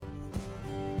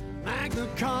Magna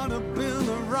Carta, Bill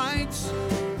of Rights,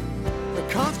 the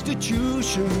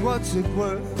Constitution, what's it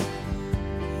worth?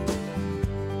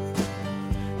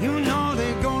 You know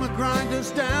they're gonna grind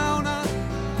us down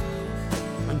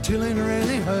until it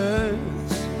really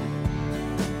hurts.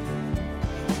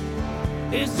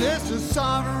 Is this a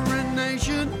sovereign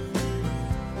nation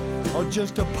or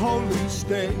just a police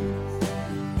state?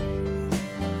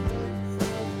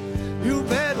 You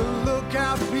better look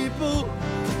out, people,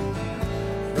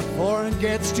 before it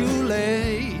gets too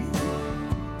late.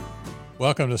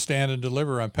 Welcome to Stand and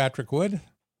Deliver. I'm Patrick Wood,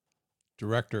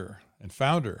 director and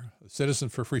founder of Citizen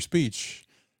for Free Speech,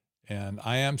 and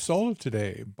I am solo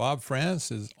today. Bob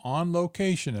Frantz is on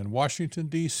location in Washington,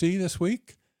 D.C. this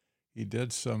week. He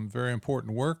did some very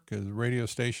important work. His radio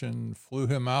station flew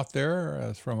him out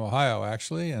there, from Ohio,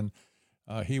 actually, and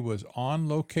he was on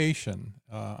location.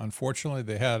 Unfortunately,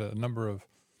 they had a number of,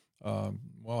 a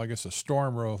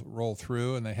storm roll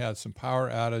through, and they had some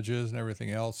power outages and everything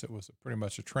else. It was pretty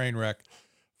much a train wreck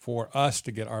for us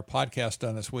to get our podcast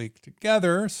done this week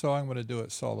together, so I'm going to do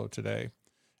it solo today.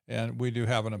 And we do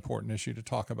have an important issue to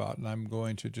talk about, and I'm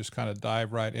going to just kind of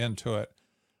dive right into it.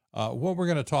 What we're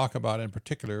going to talk about in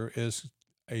particular is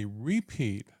a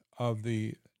repeat of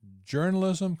the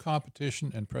Journalism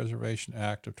Competition and Preservation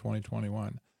Act of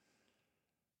 2021.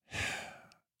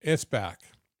 It's back.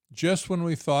 Just when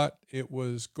we thought it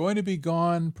was going to be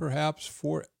gone, perhaps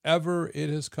forever, it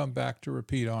has come back to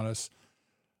repeat on us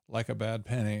like a bad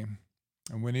penny.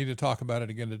 And we need to talk about it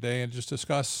again today and just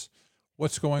discuss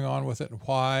what's going on with it and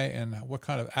why, and what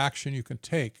kind of action you can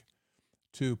take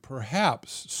to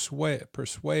perhaps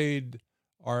persuade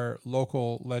our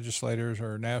local legislators,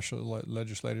 or national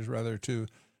legislators rather, to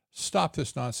stop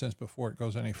this nonsense before it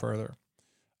goes any further.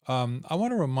 I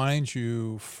want to remind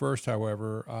you first,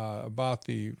 however, about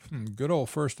the good old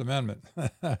First Amendment.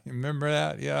 Remember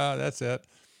that? Yeah, that's it.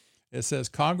 It says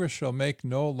Congress shall make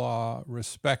no law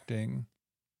respecting,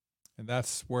 and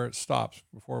that's where it stops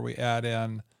before we add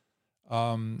in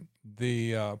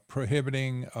the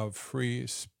prohibiting of free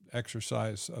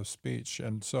exercise of speech.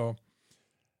 And so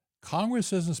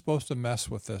Congress isn't supposed to mess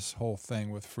with this whole thing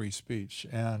with free speech,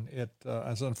 and it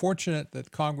is unfortunate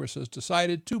that Congress has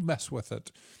decided to mess with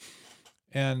it.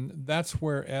 And that's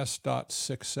where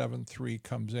S.673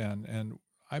 comes in, and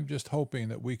I'm just hoping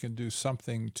that we can do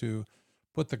something to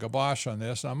put the kibosh on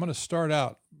this. And I'm going to start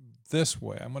out this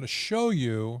way. I'm going to show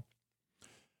you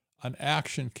an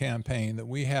action campaign that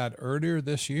we had earlier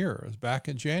this year. It was back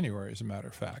in January, as a matter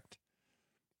of fact.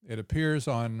 It appears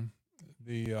on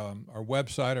our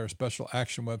website, our special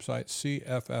action website,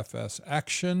 CFFS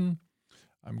Action.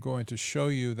 I'm going to show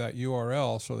you that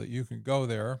URL so that you can go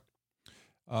there.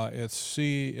 It's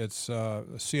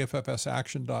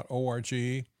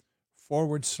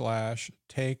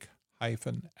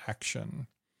cffsaction.org/take-action.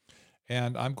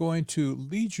 And I'm going to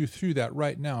lead you through that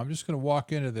right now. I'm just going to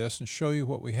walk into this and show you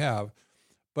what we have.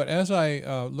 But as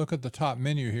I look at the top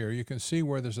menu here, you can see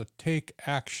where there's a Take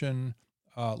Action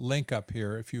link up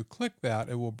here. If you click that,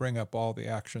 it will bring up all the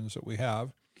actions that we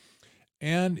have.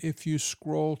 And if you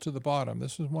scroll to the bottom,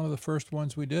 this is one of the first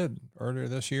ones we did earlier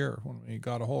this year when we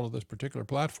got a hold of this particular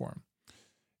platform.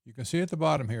 You can see at the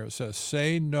bottom here, it says,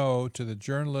 say no to the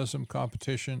Journalism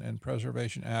Competition and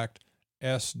Preservation Act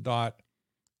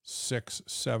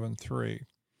S.673.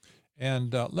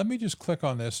 And let me just click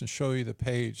on this and show you the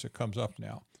page that comes up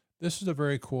now. This is a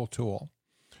very cool tool,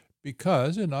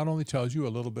 because it not only tells you a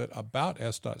little bit about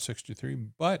S.63,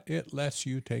 but it lets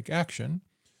you take action.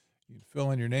 You can fill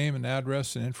in your name and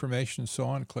address and information and so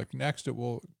on. Click Next.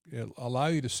 It'll allow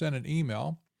you to send an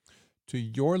email to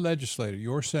your legislator,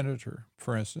 your senator,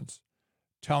 for instance,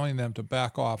 telling them to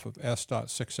back off of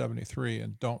S.673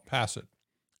 and don't pass it,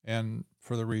 and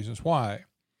for the reasons why.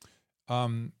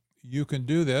 You can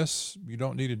do this. You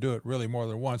don't need to do it really more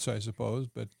than once, I suppose,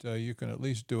 but you can at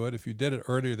least do it. If you did it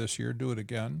earlier this year, do it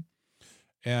again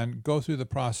and go through the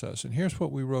process. And here's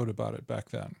what we wrote about it back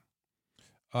then.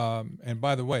 And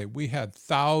by the way, we had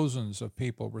thousands of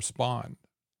people respond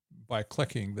by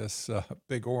clicking this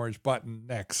big orange button,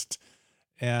 Next.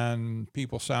 And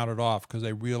people sounded off because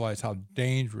they realized how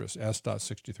dangerous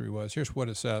S.63 was. Here's what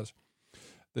it says.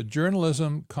 The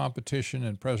Journalism Competition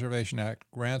and Preservation Act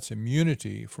grants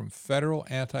immunity from federal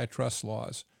antitrust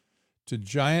laws to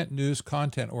giant news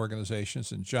content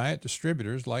organizations and giant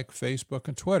distributors like Facebook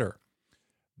and Twitter.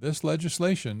 This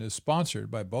legislation is sponsored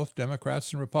by both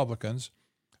Democrats and Republicans,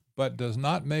 but does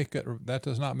not make it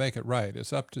right.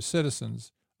 It's up to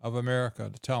citizens of America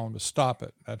to tell them to stop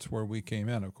it. That's where we came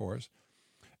in, of course.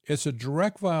 It's a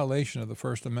direct violation of the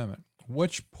First Amendment.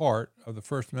 Which part of the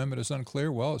First Amendment is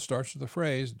unclear? Well, it starts with the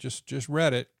phrase, just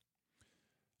read it.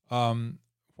 What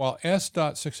while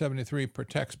S.673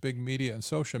 protects big media and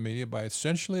social media by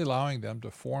essentially allowing them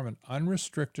to form an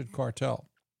unrestricted cartel.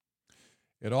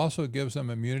 It also gives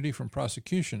them immunity from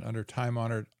prosecution under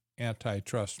time-honored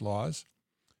antitrust laws.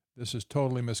 This is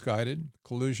totally misguided.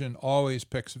 Collusion always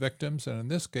picks victims, and in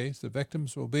this case, the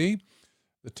victims will be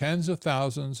the tens of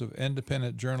thousands of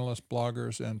independent journalists,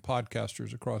 bloggers, and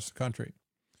podcasters across the country.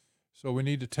 So we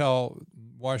need to tell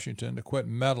Washington to quit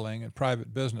meddling in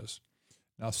private business.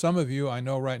 Now, some of you I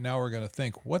know right now are going to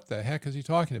think, what the heck is he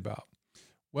talking about?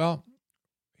 Well,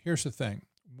 here's the thing.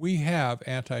 We have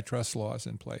antitrust laws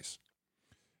in place.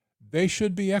 They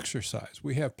should be exercised.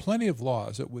 We have plenty of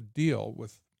laws that would deal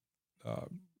with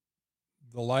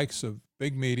the likes of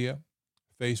big media,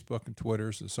 Facebook and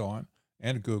Twitters and so on,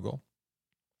 and Google,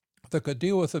 that could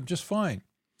deal with them just fine.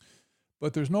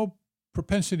 But there's no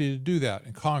propensity to do that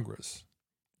in Congress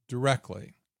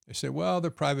directly. They say, well,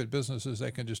 they're private businesses,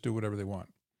 they can just do whatever they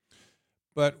want.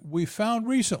 But we found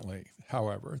recently,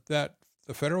 however, that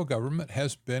the federal government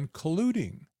has been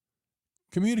colluding,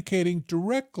 communicating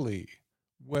directly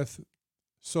with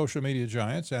social media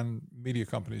giants and media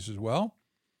companies as well,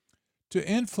 to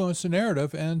influence the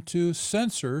narrative and to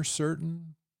censor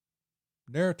certain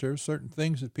narratives, certain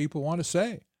things that people want to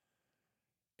say.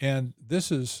 And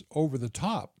this is over the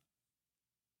top,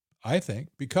 I think,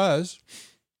 because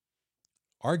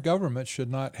our government should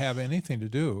not have anything to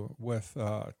do with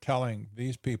telling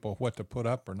these people what to put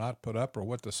up or not put up, or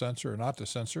what to censor or not to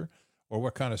censor, or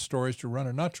what kind of stories to run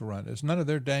or not to run. It's none of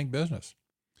their dang business.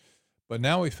 But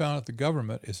now we found that the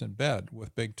government is in bed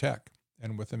with big tech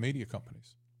and with the media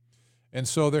companies. And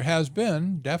so there has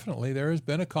been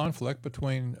a conflict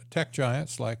between tech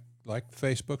giants like the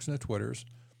Facebooks and the Twitters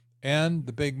and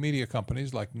the big media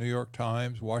companies like New York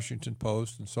Times, Washington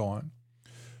Post, and so on,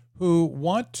 who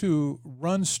want to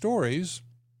run stories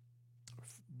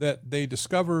that they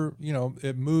discover,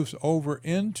 it moves over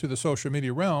into the social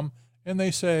media realm, and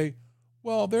they say,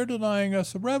 well, they're denying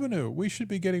us the revenue. We should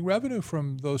be getting revenue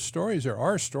from those stories. There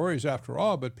are stories after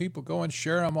all, but people go and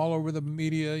share them all over the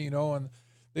media, and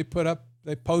they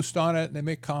post on it, and they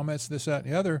make comments, this, that,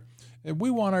 and the other, and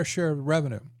we want our share of the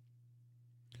revenue.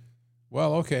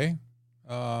 Well, okay,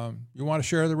 you want to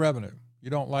share the revenue. You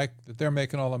don't like that they're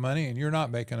making all the money and you're not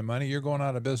making the money. You're going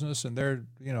out of business and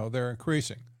they're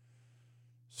increasing.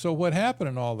 So what happened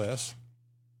in all this,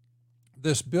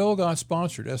 this bill got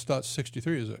sponsored,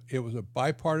 S.63, it was a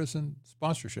bipartisan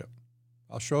sponsorship.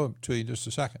 I'll show it to you in just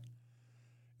a second.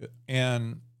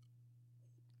 And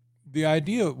the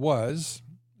idea was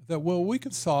that, well, we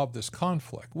can solve this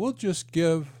conflict. We'll just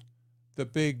give the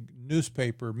big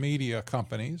newspaper media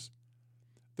companies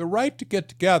the right to get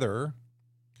together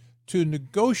to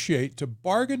negotiate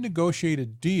a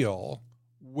deal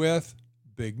with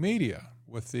big media,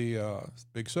 with the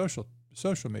big social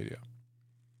media.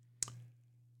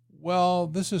 Well,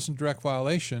 this is in direct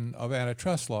violation of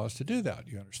antitrust laws to do that,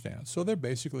 you understand. So they're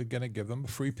basically going to give them a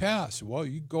free pass. Well,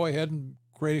 you go ahead and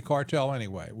create a cartel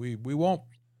anyway. We won't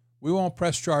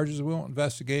press charges. We won't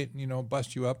investigate and,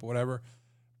 bust you up or whatever,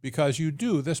 because you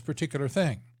do this particular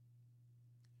thing.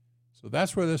 So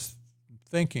that's where this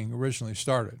thinking originally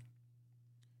started.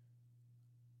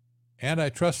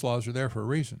 Antitrust laws are there for a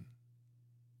reason.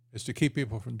 It's to keep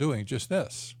people from doing just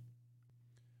this.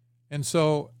 And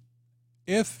so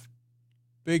if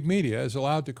big media is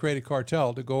allowed to create a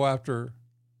cartel to go after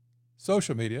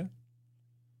social media,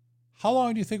 how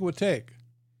long do you think it would take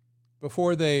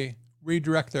before they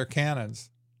redirect their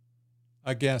cannons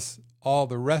against all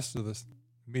the rest of the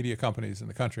media companies in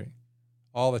the country?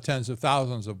 All the tens of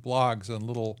thousands of blogs and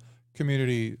little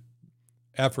community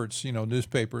efforts,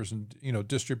 newspapers and,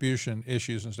 distribution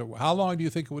issues and stuff. How long do you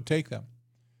think it would take them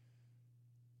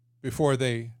before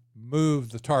they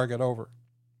move the target over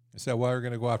and say, well, we're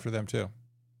going to go after them too?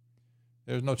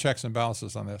 There's no checks and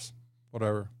balances on this,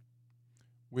 whatever.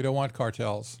 We don't want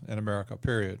cartels in America,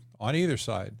 period, on either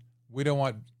side. We don't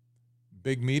want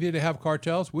big media to have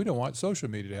cartels. We don't want social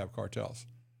media to have cartels.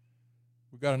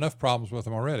 We've got enough problems with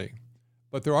them already.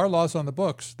 But there are laws on the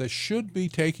books that should be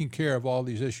taking care of all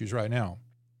these issues right now.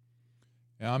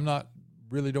 And I'm not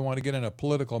really don't want to get in a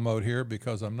political mode here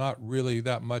because I'm not really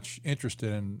that much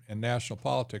interested in national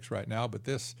politics right now, but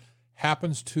this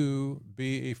happens to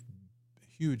be a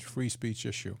huge free speech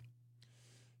issue.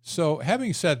 So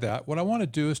having said that, what I want to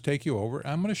do is take you over.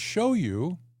 I'm going to show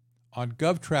you on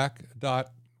govtrack.us.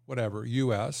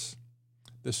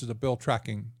 This is a bill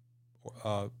tracking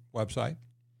website.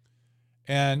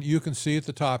 And you can see at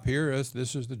the top here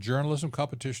this is the Journalism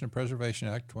Competition and Preservation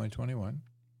Act 2021.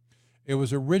 It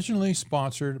was originally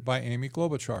sponsored by Amy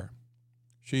Klobuchar.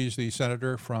 She's the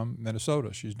senator from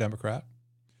Minnesota. She's a Democrat.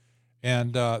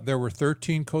 And there were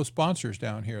 13 co-sponsors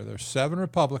down here. There's 7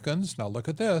 Republicans. Now look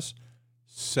at this.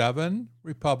 7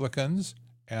 Republicans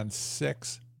and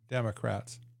 6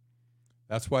 Democrats.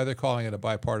 That's why they're calling it a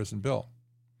bipartisan bill.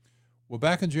 Well,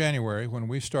 back in January, when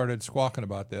we started squawking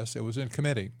about this, it was in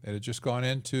committee. It had just gone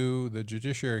into the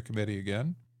Judiciary Committee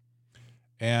again,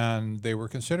 and they were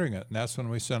considering it. And that's when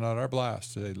we sent out our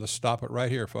blast. Say, let's stop it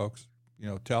right here, folks.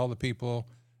 Tell the people,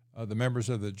 the members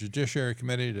of the Judiciary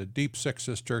Committee, to deep six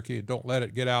this turkey. Don't let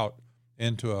it get out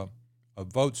into a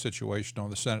vote situation on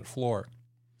the Senate floor.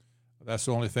 That's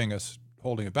the only thing that's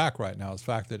holding it back right now, is the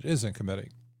fact that it is in committee.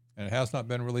 And it has not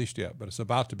been released yet, but it's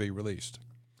about to be released.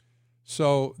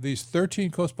 So these 13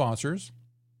 co-sponsors,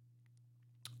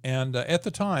 and at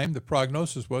the time, the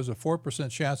prognosis was a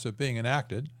 4% chance of being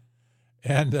enacted.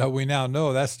 And we now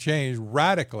know that's changed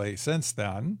radically since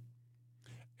then.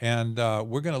 And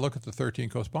we're going to look at the 13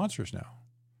 co-sponsors now.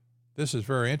 This is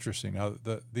very interesting. Now,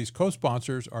 these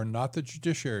co-sponsors are not the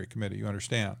Judiciary Committee, you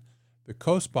understand. The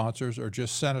co-sponsors are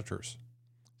just senators.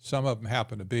 Some of them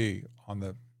happen to be on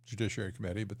the Judiciary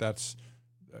Committee, but that's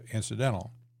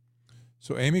incidental.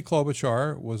 So Amy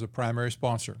Klobuchar was a primary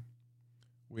sponsor.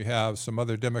 We have some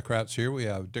other Democrats here. We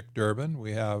have Dick Durbin.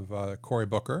 We have Cory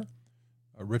Booker,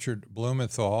 Richard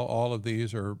Blumenthal. All of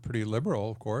these are pretty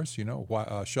liberal, of course,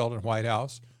 Sheldon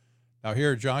Whitehouse. Now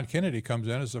here, John Kennedy comes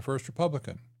in as the first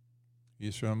Republican.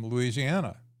 He's from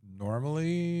Louisiana.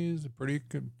 Normally, he's a pretty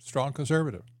strong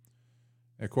conservative.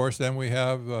 And of course, then we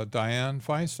have Dianne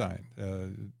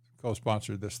Feinstein,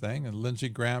 co-sponsored this thing, and Lindsey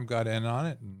Graham got in on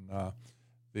it, and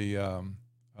the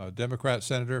Democrat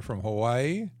senator from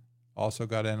Hawaii also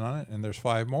got in on it, and there's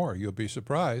 5 more. You'll be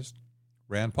surprised.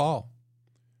 Rand Paul,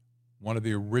 one of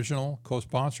the original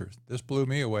co-sponsors. This blew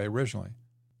me away originally.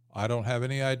 I don't have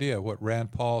any idea what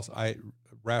Rand Paul's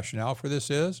rationale for this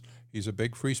is. He's a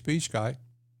big free speech guy,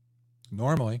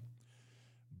 normally.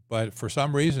 But for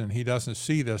some reason, he doesn't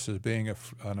see this as being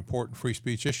an important free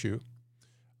speech issue.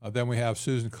 Then we have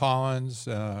Susan Collins,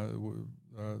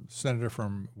 senator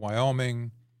from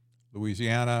Wyoming,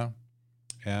 Louisiana,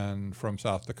 and from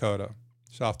South Dakota.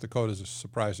 South Dakota is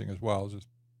surprising as well. It's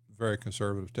very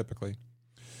conservative typically.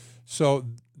 So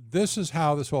this is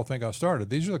how this whole thing got started.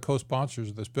 These are the co-sponsors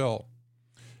of this bill.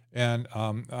 And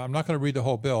I'm not going to read the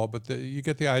whole bill, but you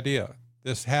get the idea.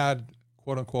 This had,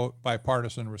 quote unquote,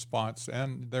 bipartisan response.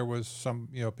 And there was some,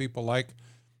 people like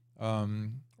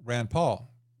Rand Paul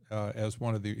he was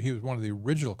one of the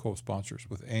original co-sponsors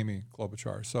with Amy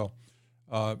Klobuchar. So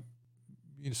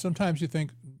sometimes you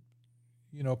think,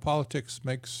 politics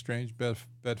makes strange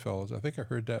bedfellows. I think I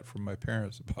heard that from my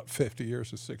parents about 50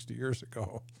 years or 60 years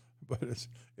ago, but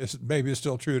it's maybe it's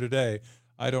still true today.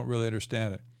 I don't really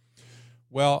understand it.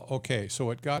 Well, okay, so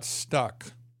it got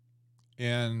stuck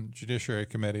in Judiciary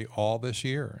Committee all this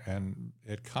year, and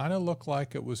it kind of looked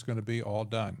like it was going to be all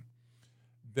done.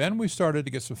 Then we started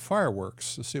to get some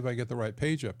fireworks. Let's see if I get the right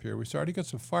page up here. We started to get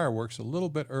some fireworks a little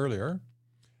bit earlier,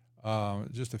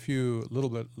 just a little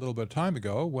bit of time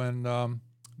ago, when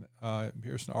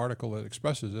here's an article that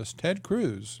expresses this. Ted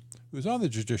Cruz, who's on the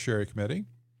Judiciary Committee,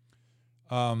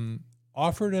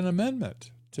 offered an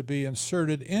amendment to be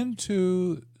inserted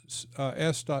into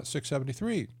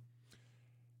S.673.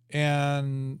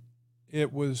 And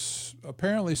it was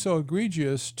apparently so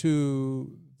egregious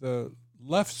to the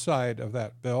left side of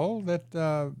that bill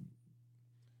that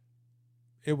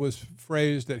it was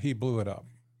phrased that he blew it up,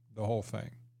 the whole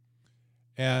thing.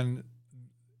 And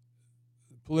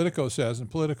Politico says, and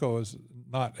Politico is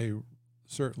not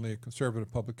certainly a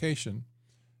conservative publication,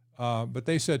 but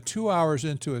they said 2 hours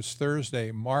into its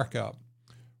Thursday markup,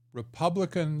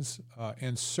 Republicans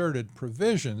inserted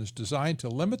provisions designed to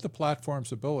limit the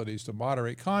platform's abilities to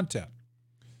moderate content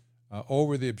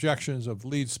over the objections of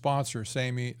lead sponsor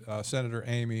Senator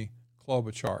Amy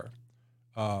Klobuchar.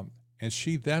 And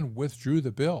she then withdrew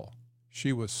the bill.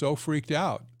 She was so freaked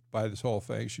out by this whole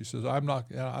thing. She says, I'm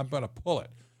going to pull it.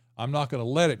 I'm not going to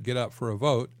let it get up for a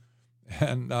vote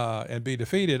and be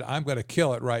defeated. I'm going to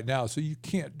kill it right now. So you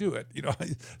can't do it.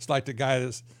 It's like the guy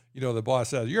that's, the boss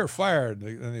says, you're fired.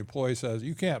 And the employee says,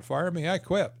 you can't fire me. I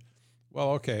quit.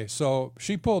 Well, okay. So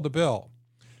she pulled the bill,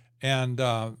 and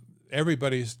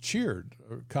everybody's cheered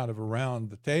kind of around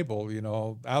the table,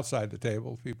 outside the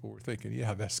table. People were thinking,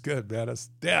 yeah, that's good, man. It's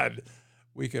dead.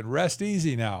 We can rest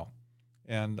easy now.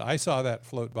 And I saw that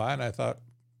float by, and I thought,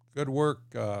 good work,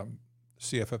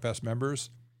 CFFS members.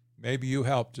 Maybe you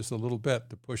helped just a little bit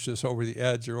to push this over the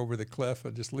edge or over the cliff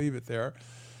and just leave it there.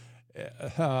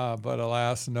 But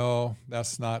alas, no,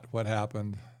 that's not what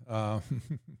happened. A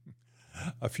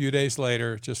few days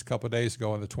later, just a couple of days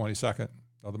ago on the 22nd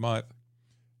of the month,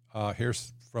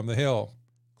 here's from the Hill.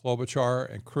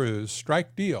 Klobuchar and Cruz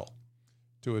strike deal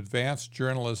to advance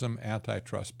journalism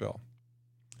antitrust bill.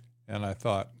 And I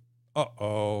thought,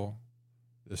 uh-oh,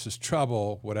 this is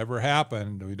trouble. Whatever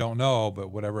happened, we don't know,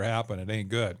 but whatever happened, it ain't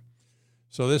good.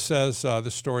 So this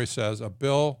story says, a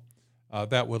bill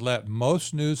that would let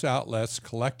most news outlets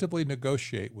collectively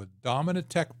negotiate with dominant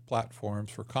tech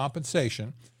platforms for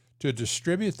compensation to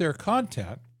distribute their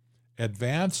content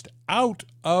advanced out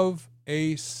of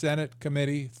a Senate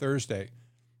committee Thursday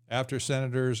after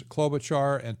Senators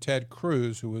Klobuchar and Ted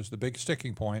Cruz, who was the big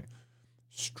sticking point,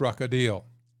 struck a deal.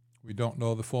 We don't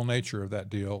know the full nature of that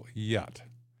deal yet,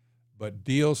 but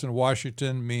deals in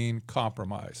Washington mean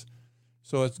compromise.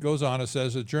 So it goes on, it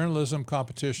says the Journalism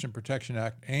Competition Protection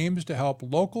Act aims to help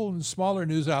local and smaller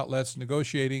news outlets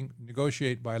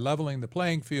negotiate by leveling the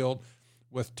playing field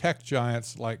with tech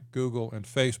giants like Google and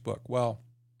Facebook. Well,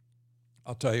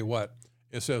 I'll tell you what,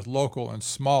 it says local and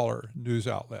smaller news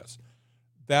outlets.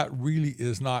 That really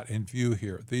is not in view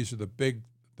here. These are the big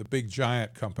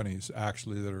giant companies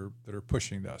actually that are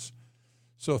pushing this.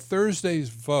 So Thursday's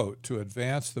vote to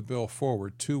advance the bill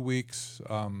forward, 2 weeks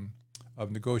of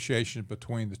negotiation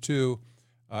between the two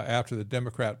after the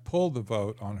Democrat pulled the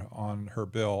vote on her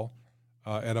bill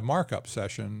at a markup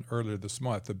session earlier this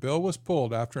month. The bill was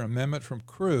pulled after an amendment from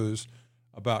Cruz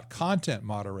about content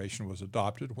moderation was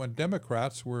adopted when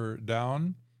Democrats were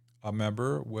down a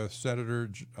member with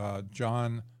Senator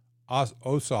Jon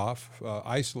Ossoff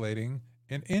isolating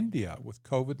in India with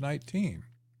COVID-19.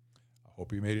 I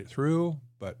hope he made it through,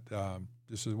 but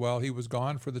just as well he was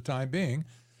gone for the time being.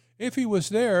 If he was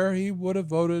there, he would have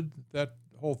voted that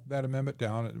amendment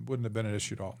down. It wouldn't have been an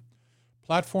issue at all.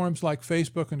 Platforms like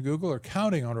Facebook and Google are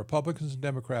counting on Republicans and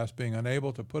Democrats being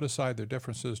unable to put aside their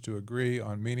differences to agree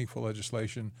on meaningful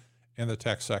legislation in the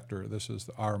tech sector. This is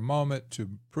our moment to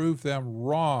prove them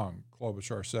wrong,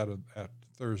 Klobuchar said at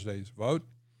Thursday's vote.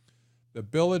 The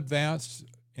bill advanced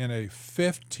in a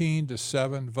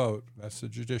 15-7 vote. That's the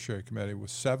Judiciary Committee, with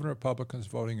 7 Republicans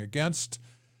voting against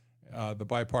the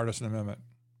bipartisan amendment.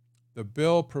 The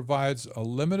bill provides a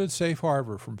limited safe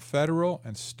harbor from federal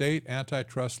and state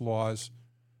antitrust laws.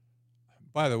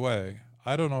 By the way,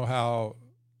 I don't know how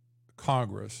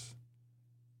Congress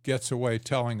gets away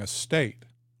telling a state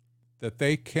that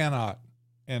they cannot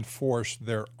enforce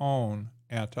their own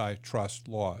antitrust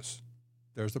laws.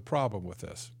 There's a problem with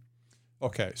this.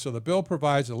 Okay, so the bill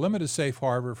provides a limited safe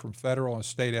harbor from federal and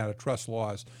state antitrust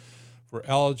laws for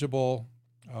eligible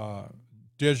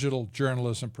digital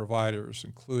journalism providers,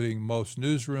 including most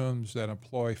newsrooms that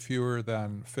employ fewer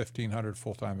than 1,500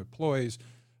 full-time employees.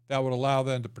 That would allow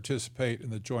them to participate in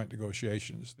the joint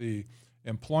negotiations. The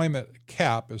employment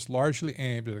cap is largely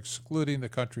aimed at excluding the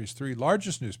country's 3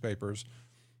 largest newspapers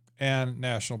and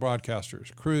national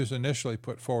broadcasters. Cruz initially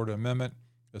put forward an amendment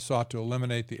that sought to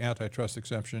eliminate the antitrust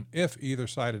exemption if either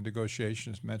side in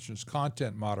negotiations mentions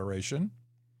content moderation,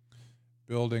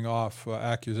 building off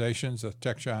accusations that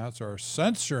tech giants are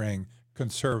censoring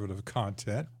conservative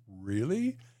content.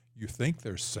 Really? You think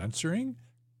they're censoring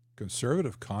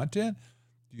conservative content?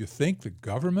 Do you think the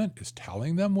government is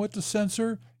telling them what to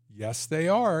censor? Yes, they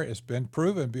are. It's been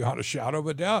proven beyond a shadow of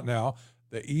a doubt now.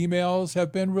 The emails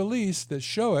have been released that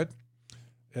show it.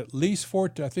 At least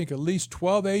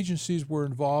 12 agencies were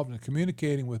involved in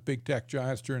communicating with big tech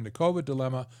giants during the COVID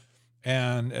dilemma,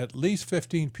 and at least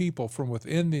 15 people from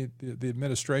within the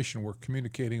administration were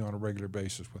communicating on a regular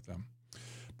basis with them.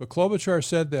 But Klobuchar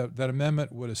said that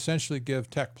amendment would essentially give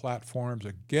tech platforms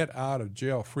a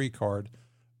get-out-of-jail-free card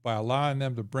by allowing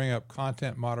them to bring up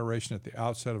content moderation at the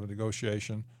outset of a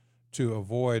negotiation to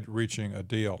avoid reaching a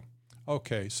deal.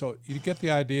 Okay, so you get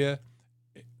the idea.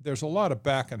 There's a lot of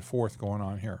back and forth going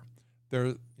on here.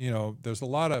 There's a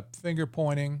lot of finger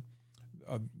pointing.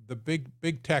 The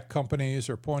big tech companies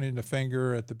are pointing the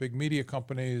finger at the big media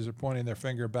companies, are pointing their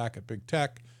finger back at big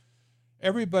tech.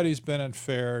 Everybody's been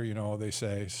unfair, they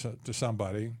say, to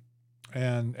somebody,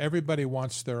 and everybody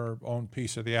wants their own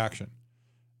piece of the action.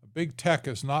 Big tech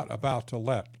is not about to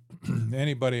let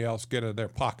anybody else get in their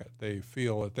pocket. They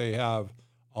feel that they have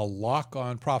a lock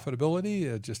on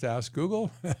profitability. Just ask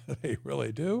Google. They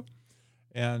really do.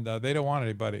 And they don't want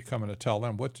anybody coming to tell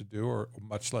them what to do, or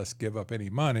much less give up any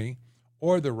money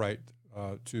or the right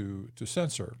to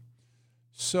censor.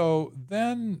 So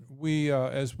then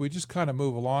as we just kind of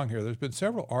move along here, there's been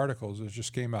several articles that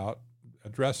just came out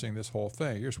addressing this whole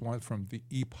thing. Here's one from the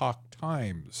Epoch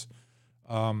Times.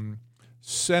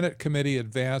 Senate committee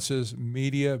advances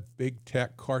media big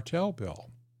tech cartel bill.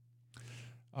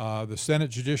 The Senate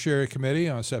Judiciary Committee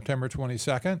on September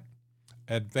 22nd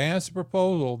advanced a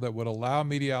proposal that would allow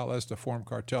media outlets to form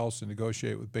cartels to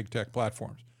negotiate with big tech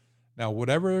platforms. Now,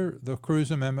 whatever the Cruz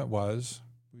amendment was,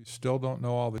 We still don't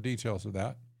know all the details of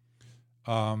that.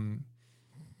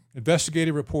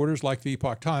 Investigative reporters like the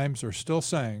Epoch Times are still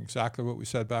saying exactly what we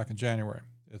said back in January.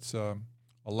 It's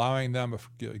allowing them,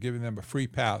 giving them a free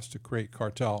pass to create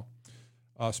cartel.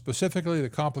 Specifically,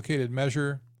 the complicated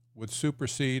measure would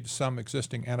supersede some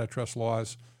existing antitrust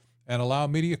laws and allow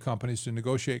media companies to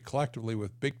negotiate collectively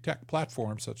with big tech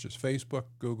platforms such as Facebook,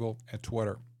 Google, and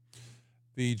Twitter.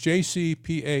 The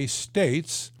JCPA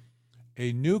states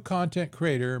a news content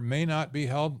creator may not be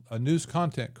held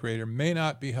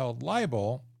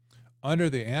liable under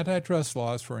the antitrust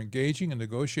laws for engaging in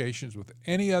negotiations with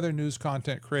any other news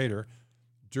content creator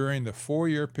during the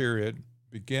 4-year period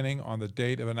beginning on the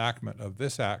date of enactment of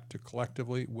this act to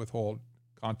collectively withhold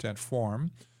content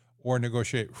from or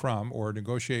negotiate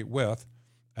with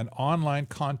an online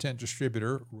content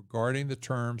distributor regarding the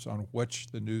terms on which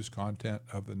the news content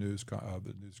of the news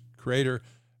creator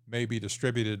may be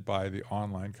distributed by the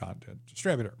online content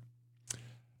distributor.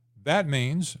 That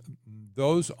means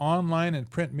those online and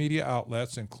print media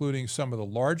outlets, including some of the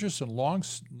largest and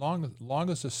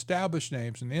longest established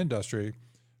names in the industry,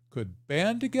 could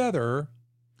band together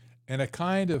in a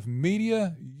kind of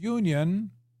media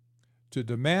union to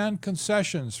demand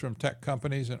concessions from tech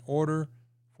companies in order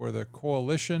for the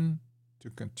coalition to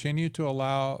continue to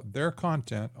allow their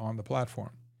content on the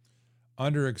platform.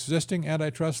 Under existing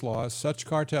antitrust laws, such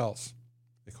cartels,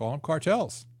 they call them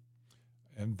cartels,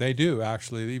 and they do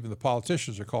actually, even the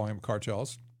politicians are calling them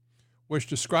cartels, which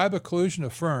describe a collusion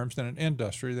of firms in an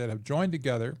industry that have joined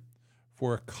together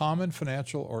for a common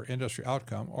financial or industry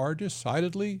outcome, are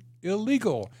decidedly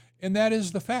illegal. And that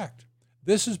is the fact.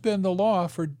 This has been the law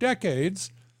for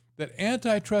decades, that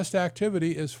antitrust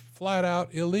activity is flat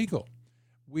out illegal.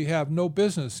 We have no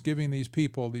business giving these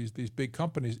people, these big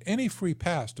companies, any free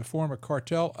pass to form a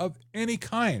cartel of any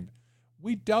kind.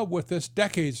 We dealt with this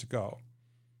decades ago.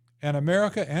 And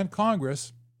America and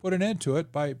Congress put an end to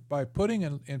it by putting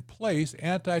in place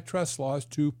antitrust laws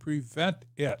to prevent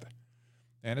it.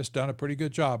 And it's done a pretty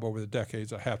good job over the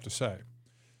decades, I have to say.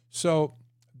 So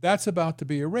that's about to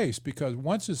be erased, because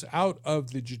once it's out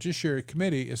of the Judiciary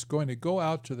Committee, it's going to go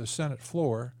out to the Senate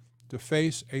floor to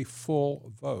face a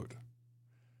full vote.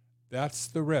 That's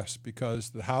the risk,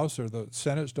 because the House or the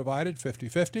Senate's divided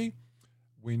 50-50.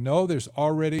 We know there's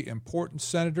already important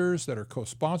senators that are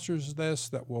co-sponsors of this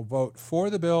that will vote for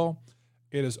the bill.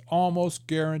 It is almost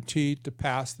guaranteed to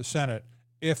pass the Senate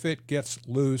if it gets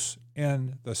loose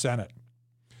in the Senate.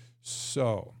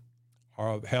 So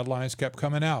our headlines kept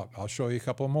coming out. I'll show you a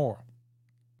couple more.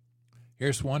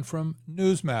 Here's one from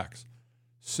Newsmax.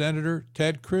 Senator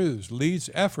Ted Cruz leads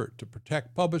effort to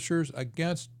protect publishers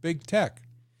against big tech.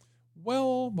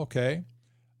 Well, okay.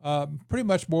 Pretty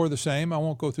much more of the same. I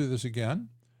won't go through this again.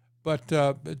 But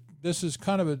this is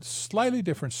kind of a slightly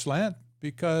different slant,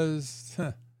 because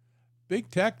big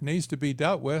tech needs to be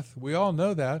dealt with. We all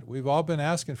know that. We've all been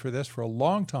asking for this for a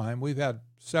long time. We've had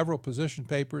several position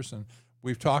papers, and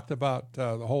we've talked about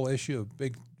the whole issue of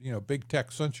big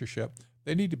tech censorship.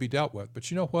 They need to be dealt with.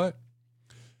 But you know what?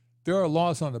 There are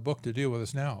laws on the book to deal with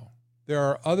this now. There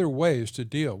are other ways to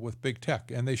deal with big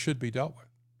tech, and they should be dealt with.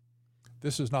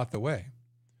 This is not the way.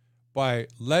 By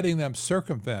letting them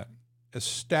circumvent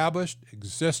established,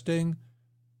 existing,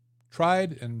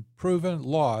 tried and proven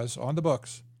laws on the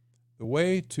books, the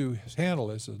way to handle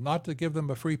this is not to give them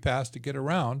a free pass to get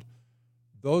around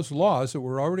those laws that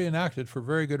were already enacted for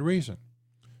very good reason.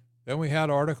 Then we had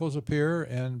articles appear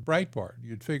in Breitbart.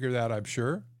 You'd figure that, I'm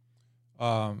sure.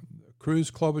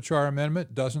 Cruz-Klobuchar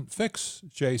amendment doesn't fix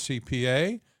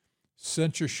JCPA.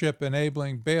 Censorship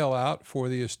enabling bailout for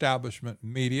the establishment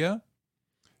media.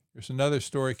 Here's another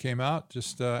story came out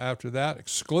just after that.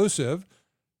 Exclusive.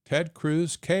 Ted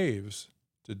Cruz caves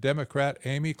to Democrat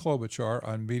Amy Klobuchar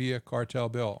on media cartel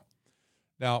bill.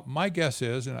 Now, my guess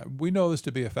is, and we know this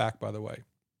to be a fact, by the way,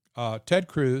 Ted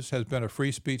Cruz has been a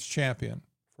free speech champion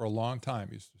for a long time.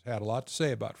 He's had a lot to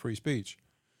say about free speech.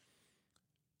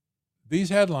 These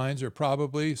headlines are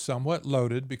probably somewhat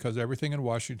loaded because everything in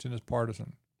Washington is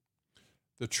partisan.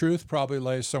 The truth probably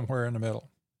lays somewhere in the middle.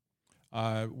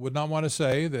 I would not want to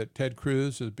say that Ted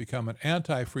Cruz has become an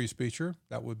anti-free speecher.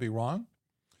 That would be wrong.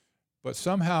 But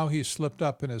somehow he's slipped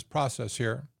up in his process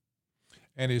here,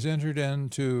 and he's entered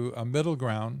into a middle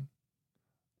ground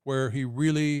where he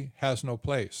really has no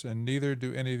place, and neither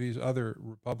do any of these other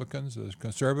Republicans. The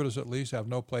conservatives, at least, have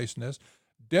no place in this.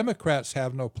 Democrats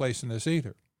have no place in this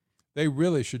either. They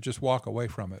really should just walk away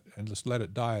from it and just let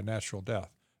it die a natural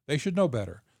death. They should know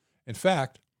better. In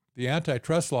fact, the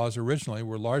antitrust laws originally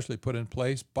were largely put in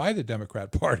place by the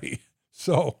Democrat Party.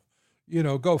 So,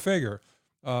 go figure.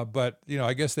 But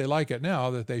I guess they like it now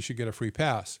that they should get a free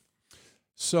pass.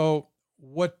 So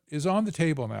what is on the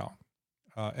table now,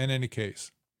 in any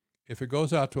case, if it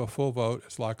goes out to a full vote,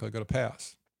 it's likely going to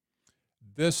pass.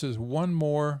 This is one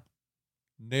more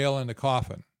nail in the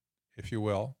coffin, if you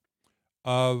will,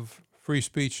 of free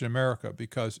speech in America,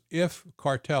 because if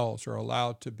cartels are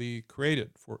allowed to be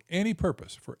created for any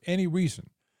purpose, for any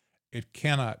reason, it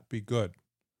cannot be good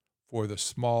for the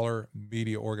smaller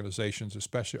media organizations,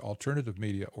 especially alternative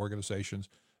media organizations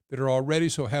that are already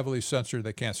so heavily censored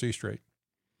they can't see straight.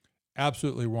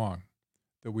 Absolutely wrong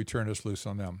that we turn this loose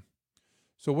on them.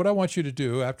 So what I want you to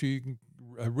do after you can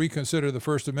reconsider the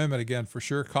First Amendment again, for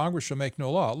sure, Congress shall make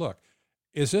no law. Look,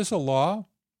 is this a law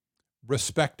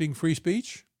respecting free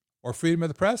speech or freedom of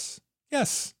the press?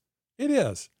 Yes, it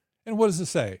is. And what does it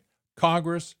say?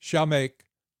 Congress shall make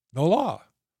no law.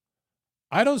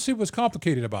 I don't see what's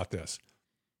complicated about this.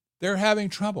 They're having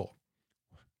trouble.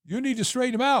 You need to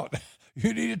straighten them out.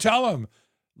 You need to tell them,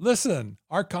 listen,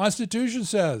 our Constitution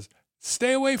says,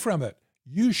 stay away from it.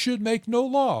 You should make no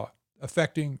law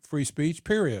affecting free speech,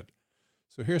 period.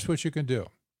 So here's what you can do.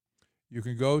 You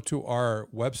can go to our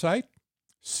website,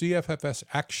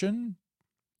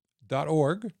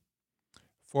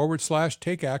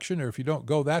 cffsaction.org/take action, or if you don't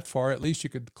go that far, at least you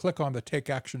could click on the take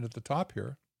action at the top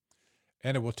here,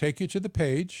 and it will take you to the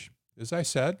page, as I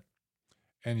said,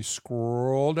 and you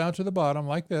scroll down to the bottom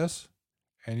like this,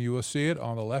 and you will see it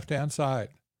on the left-hand side,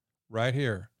 right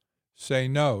here. Say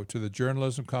no to the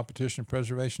Journalism Competition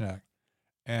Preservation Act,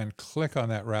 and click on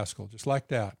that rascal, just like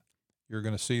that. You're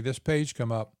going to see this page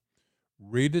come up.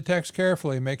 Read the text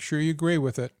carefully. Make sure you agree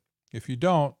with it. If you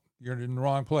don't, you're in the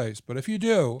wrong place. But if you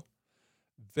do,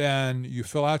 then you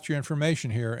fill out your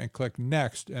information here and click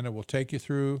next, and it will take you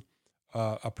through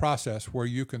a process where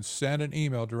you can send an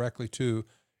email directly to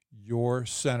your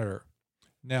senator.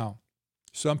 Now,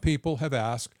 some people have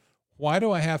asked, why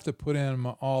do I have to put in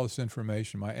all this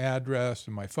information, my address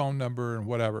and my phone number and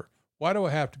whatever? Why do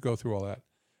I have to go through all that?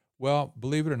 Well,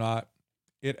 believe it or not,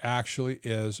 it actually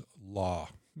is law.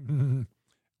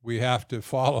 We have to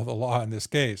follow the law in this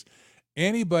case.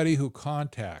 Anybody who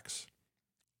contacts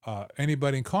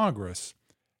anybody in Congress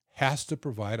has to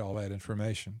provide all that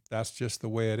information. That's just the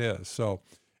way it is. So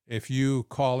if you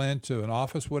call into an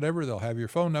office, whatever, they'll have your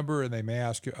phone number and they may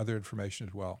ask you other information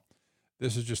as well.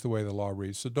 This is just the way the law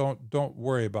reads. So don't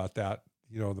worry about that.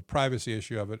 You know, the privacy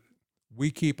issue of it, we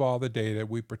keep all the data,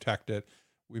 we protect it.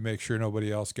 We make sure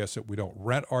nobody else gets it. We don't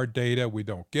rent our data. We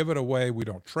don't give it away. We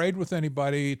don't trade with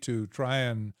anybody to try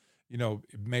and,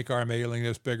 make our mailing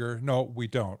list bigger. No, we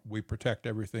don't. We protect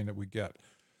everything that we get.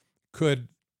 Could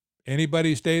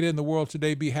anybody's data in the world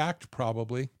today be hacked?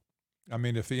 Probably. I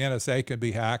mean, if the NSA can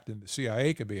be hacked and the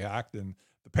CIA can be hacked and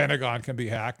the Pentagon can be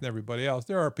hacked and everybody else,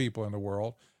 there are people in the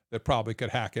world that probably could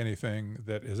hack anything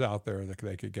that is out there that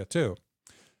they could get to.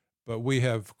 But we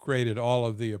have created all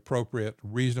of the appropriate,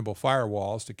 reasonable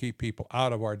firewalls to keep people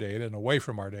out of our data and away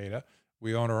from our data.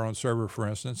 We own our own server, for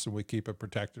instance, and we keep it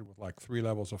protected with like 3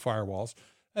 levels of firewalls.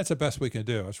 That's the best we can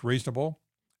do. It's reasonable,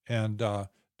 and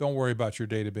don't worry about your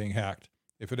data being hacked.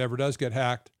 If it ever does get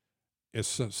hacked,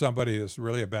 it's somebody that's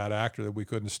really a bad actor that we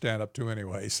couldn't stand up to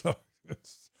anyway. So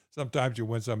sometimes you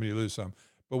win some and you lose some.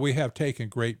 But we have taken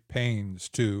great pains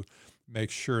to make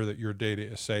sure that your data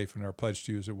is safe, and our pledge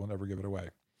to use it, we'll never give it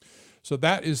away. So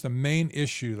that is the main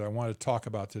issue that I want to talk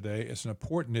about today. It's an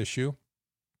important issue,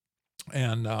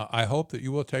 and I hope that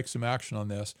you will take some action on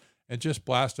this and just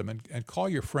blast them and call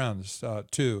your friends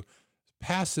too.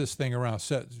 Pass this thing around.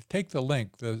 Take the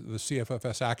link, the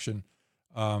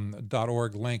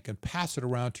cffsaction.org link, and pass it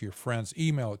around to your friends.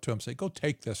 Email it to them. Say, go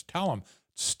take this. Tell them,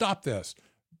 stop this.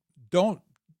 Don't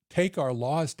take our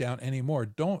laws down anymore.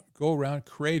 Don't go around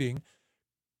creating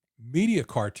media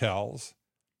cartels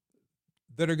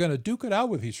that are going to duke it out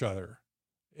with each other.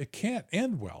 It can't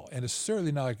end well, and it's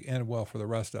certainly not going to end well for the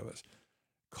rest of us.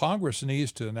 Congress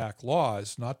needs to enact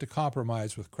laws, not to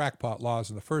compromise with crackpot laws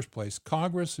in the first place.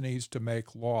 Congress needs to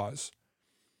make laws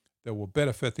that will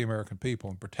benefit the American people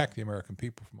and protect the American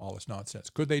people from all this nonsense.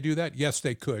 Could they do that? Yes,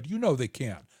 they could. You know they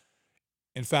can.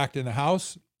 In fact, in the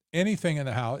House, anything in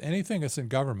the House, anything that's in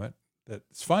government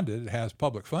that's funded, it has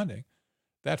public funding,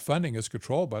 that funding is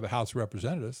controlled by the House of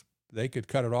Representatives. They could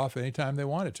cut it off anytime they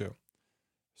wanted to.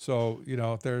 So,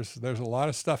 there's a lot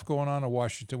of stuff going on in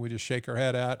Washington we just shake our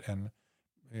head at. And,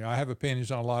 I have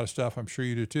opinions on a lot of stuff. I'm sure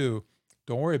you do too.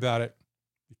 Don't worry about it.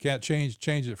 You can't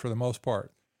change it for the most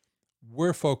part.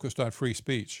 We're focused on free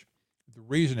speech. The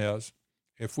reason is,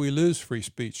 if we lose free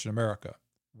speech in America,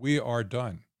 we are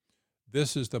done.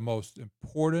 This is the most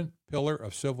important pillar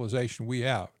of civilization we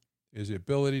have, is the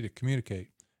ability to communicate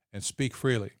and speak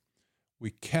freely.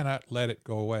 We cannot let it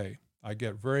go away. I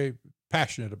get very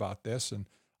passionate about this, and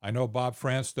I know Bob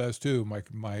France does too, my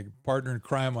partner in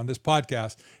crime on this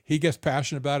podcast. He gets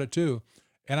passionate about it too.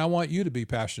 And I want you to be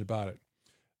passionate about it.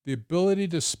 The ability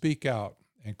to speak out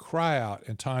and cry out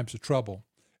in times of trouble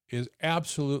is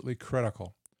absolutely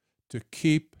critical to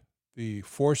keep the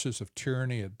forces of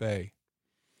tyranny at bay.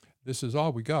 This is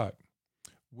all we got.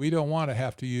 We don't want to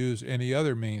have to use any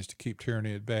other means to keep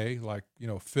tyranny at bay, like,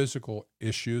 physical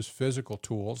issues, physical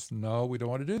tools. No, we don't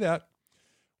want to do that.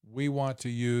 We want to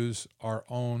use our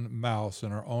own mouths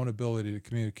and our own ability to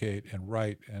communicate and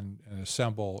write and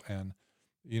assemble and,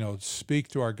 speak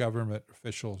to our government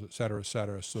officials, et cetera, et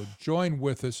cetera. So join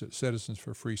with us at Citizens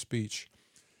for Free Speech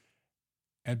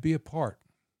and be a part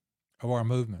of our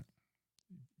movement.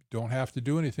 Don't have to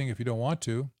do anything if you don't want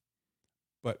to,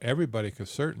 but everybody could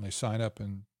certainly sign up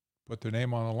and put their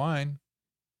name on the line.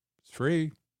 It's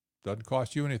free. Doesn't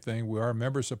cost you anything. We are a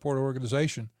member support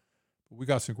organization, but we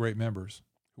got some great members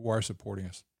who are supporting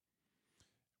us.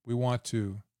 We want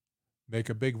to make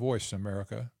a big voice in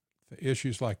America. The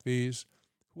issues like these,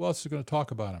 who else is going to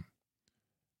talk about them?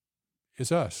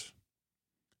 It's us.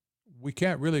 We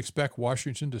can't really expect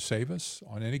Washington to save us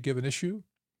on any given issue,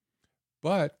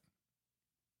 but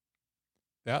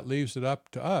that leaves it up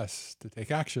to us to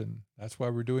take action. That's why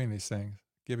we're doing these things,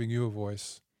 giving you a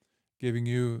voice, giving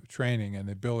you training and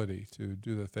the ability to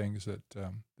do the things that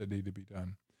need to be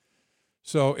done.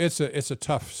 So it's a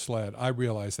tough sled. I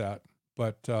realize that,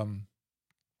 but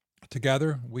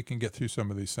together we can get through some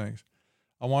of these things.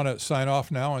 I want to sign off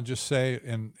now and just say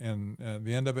in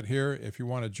the end of it here, if you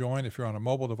want to join, if you're on a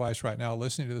mobile device right now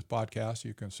listening to this podcast,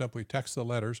 you can simply text the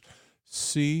letters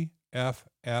CFFS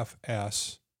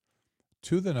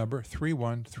to the number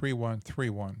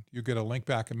 313131. You get a link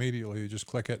back immediately. You just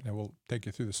click it and it will take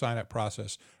you through the sign-up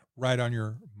process right on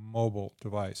your mobile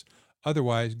device.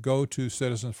 Otherwise, go to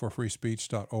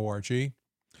citizensforfreespeech.org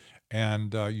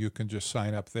and you can just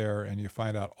sign up there and you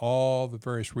find out all the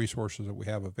various resources that we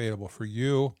have available for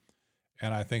you,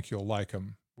 and I think you'll like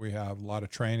them. We have a lot of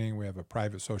training. We have a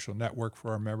private social network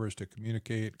for our members to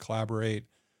communicate, collaborate.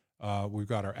 We've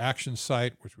got our action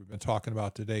site, which we've been talking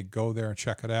about today. Go there and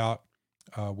check it out.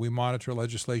 We monitor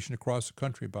legislation across the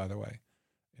country, by the way,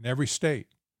 in every state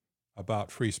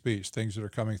about free speech, things that are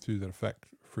coming through that affect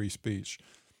free speech.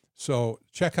 So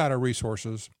check out our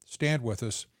resources. Stand with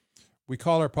us. We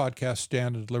call our podcast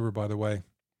Stand and Deliver, by the way,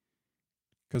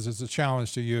 because it's a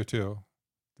challenge to you, too,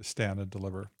 to stand and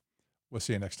deliver. We'll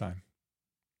see you next time.